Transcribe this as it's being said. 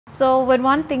So when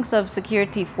one thinks of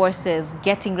security forces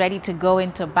getting ready to go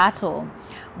into battle,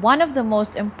 one of the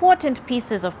most important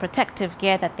pieces of protective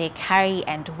gear that they carry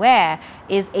and wear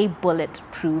is a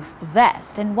bulletproof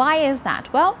vest. And why is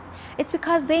that? Well, it's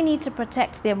because they need to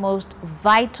protect their most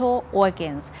vital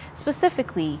organs,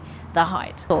 specifically the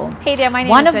heart. Hey there, my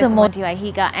name is Joyce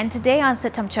Omondi, and today on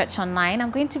CITAM Church Online,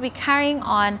 I'm going to be carrying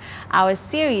on our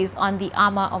series on the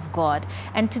Armour of God.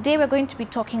 And today we're going to be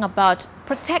talking about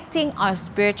protecting our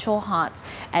spiritual hearts.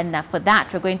 And for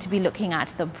that, we're going to be looking at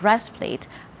the breastplate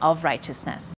of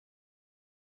righteousness.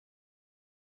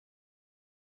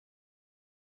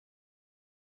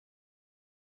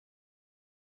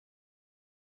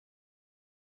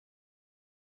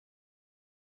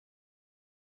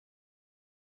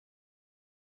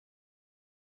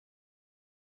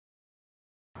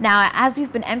 Now, as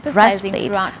we've been emphasizing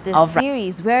throughout this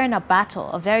series, we're in a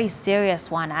battle, a very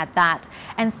serious one at that.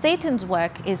 And Satan's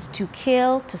work is to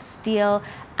kill, to steal,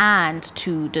 and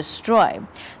to destroy.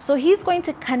 So he's going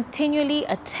to continually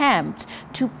attempt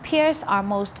to pierce our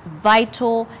most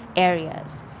vital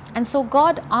areas. And so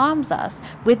God arms us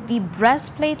with the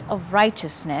breastplate of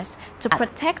righteousness to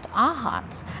protect our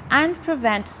hearts and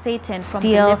prevent Satan from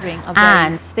delivering a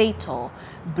very fatal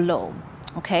blow.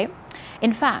 Okay?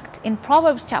 In fact, in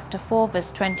Proverbs chapter 4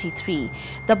 verse 23,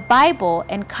 the Bible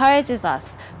encourages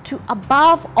us to,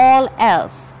 above all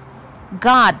else,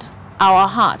 guard our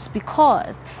hearts,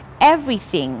 because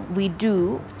everything we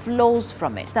do flows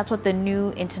from it. That's what the New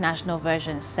International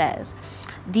Version says.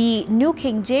 The New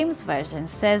King James Version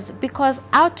says, because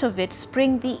out of it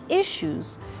spring the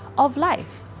issues of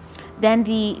life. Then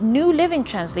the New Living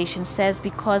Translation says,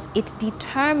 because it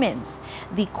determines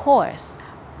the course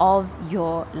of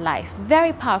your life.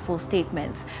 Very powerful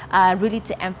statements, really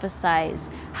to emphasize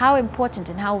how important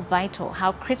and how vital,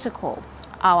 how critical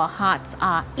our hearts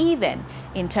are, even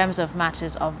in terms of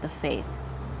matters of the faith.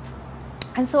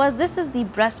 And so as this is the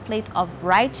breastplate of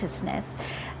righteousness,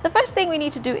 the first thing we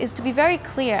need to do is to be very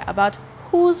clear about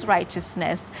whose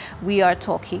righteousness we are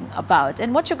talking about.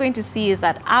 And what you're going to see is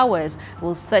that ours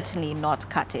will certainly not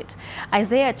cut it.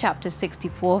 Isaiah chapter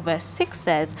 64 verse 6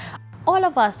 says, all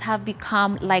of us have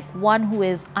become like one who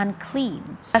is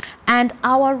unclean, and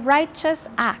our righteous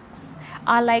acts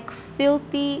are like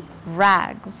filthy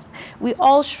rags. We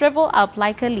all shrivel up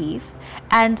like a leaf,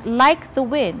 and like the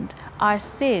wind, our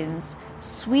sins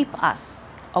sweep us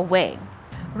away.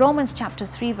 Romans chapter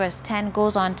 3 verse 10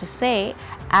 goes on to say,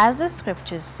 as the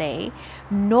scriptures say,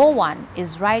 no one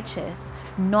is righteous,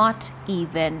 not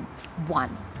even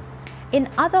one. In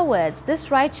other words,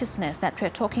 this righteousness that we're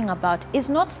talking about is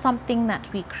not something that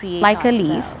we create like ourselves.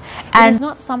 A leaf. And it is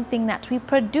not something that we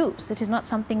produce. It is not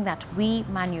something that we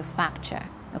manufacture.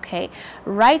 Okay?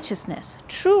 Righteousness,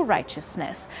 true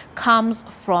righteousness, comes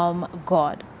from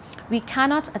God. We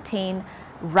cannot attain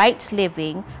right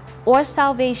living or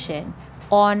salvation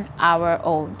on our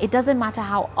own. It doesn't matter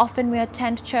how often we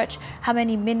attend church, how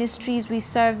many ministries we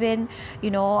serve in,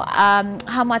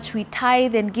 how much we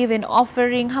tithe and give an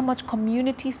offering, how much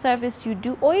community service you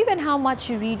do, or even how much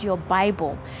you read your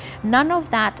Bible. None of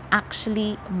that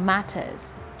actually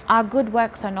matters. Our good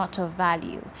works are not of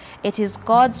value. It is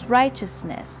God's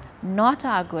righteousness, not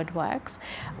our good works,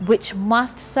 which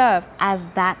must serve as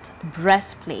that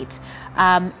breastplate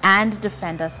and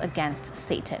defend us against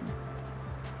Satan.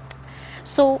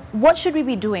 So what should we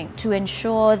be doing to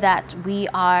ensure that we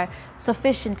are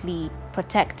sufficiently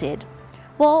protected?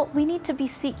 Well, we need to be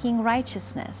seeking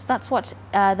righteousness. That's what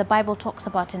the Bible talks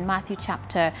about in Matthew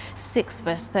chapter 6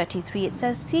 verse 33. It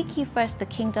says, seek ye first the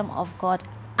kingdom of God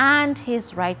and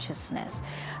his righteousness.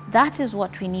 That is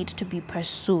what we need to be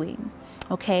pursuing.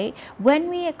 Okay? When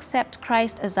we accept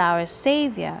Christ as our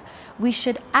Savior, we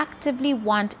should actively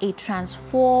want a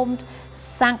transformed,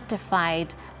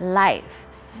 sanctified life.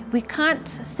 We can't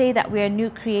say that we're a new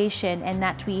creation and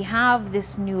that we have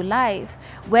this new life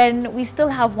when we still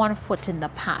have one foot in the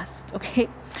past, okay?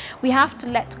 We have to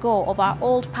let go of our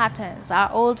old patterns,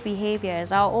 our old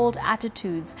behaviors, our old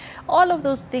attitudes, all of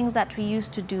those things that we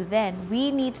used to do then.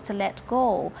 We need to let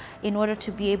go in order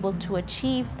to be able to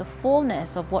achieve the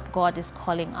fullness of what God is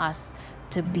calling us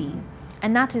to be.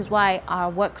 And that is why our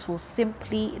works will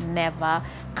simply never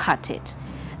cut it.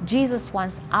 Jesus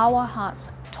wants our hearts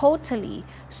totally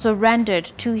surrendered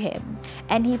to him,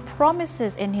 and he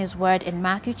promises in his word in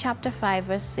Matthew chapter 5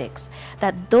 verse 6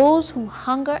 that those who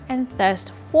hunger and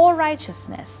thirst for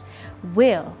righteousness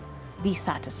will be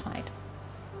satisfied.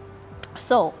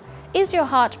 So, is your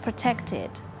heart protected?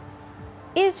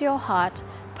 Is your heart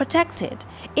protected?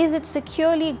 Is it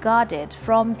securely guarded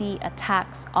from the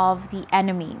attacks of the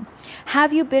enemy?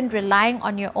 Have you been relying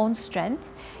on your own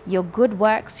strength, your good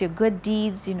works, your good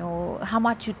deeds, you know, how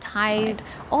much you tithe,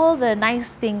 all the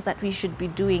nice things that we should be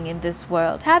doing in this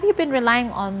world? Have you been relying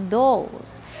on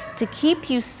those to keep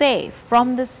you safe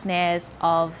from the snares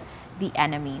of the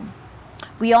enemy?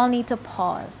 We all need to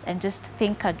pause and just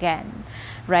think again,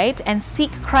 right? And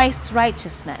seek Christ's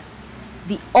righteousness,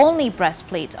 the only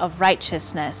breastplate of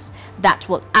righteousness that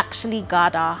will actually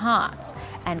guard our hearts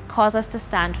and cause us to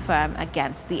stand firm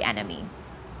against the enemy.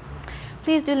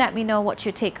 Please do let me know what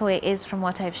your takeaway is from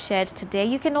what I've shared today.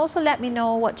 You can also let me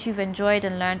know what you've enjoyed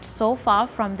and learned so far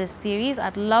from this series.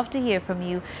 I'd love to hear from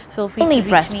you. Feel free to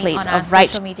reach me on our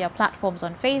social media platforms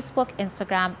on Facebook,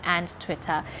 Instagram, and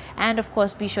Twitter. And of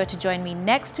course, be sure to join me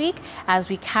next week as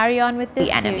we carry on with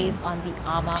this series on the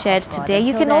armor shared today.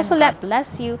 You can also God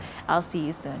bless you. I'll see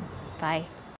you soon. Bye.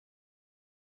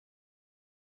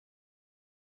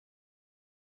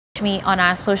 Me on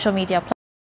our social media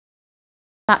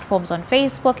platforms on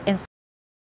Facebook, Instagram,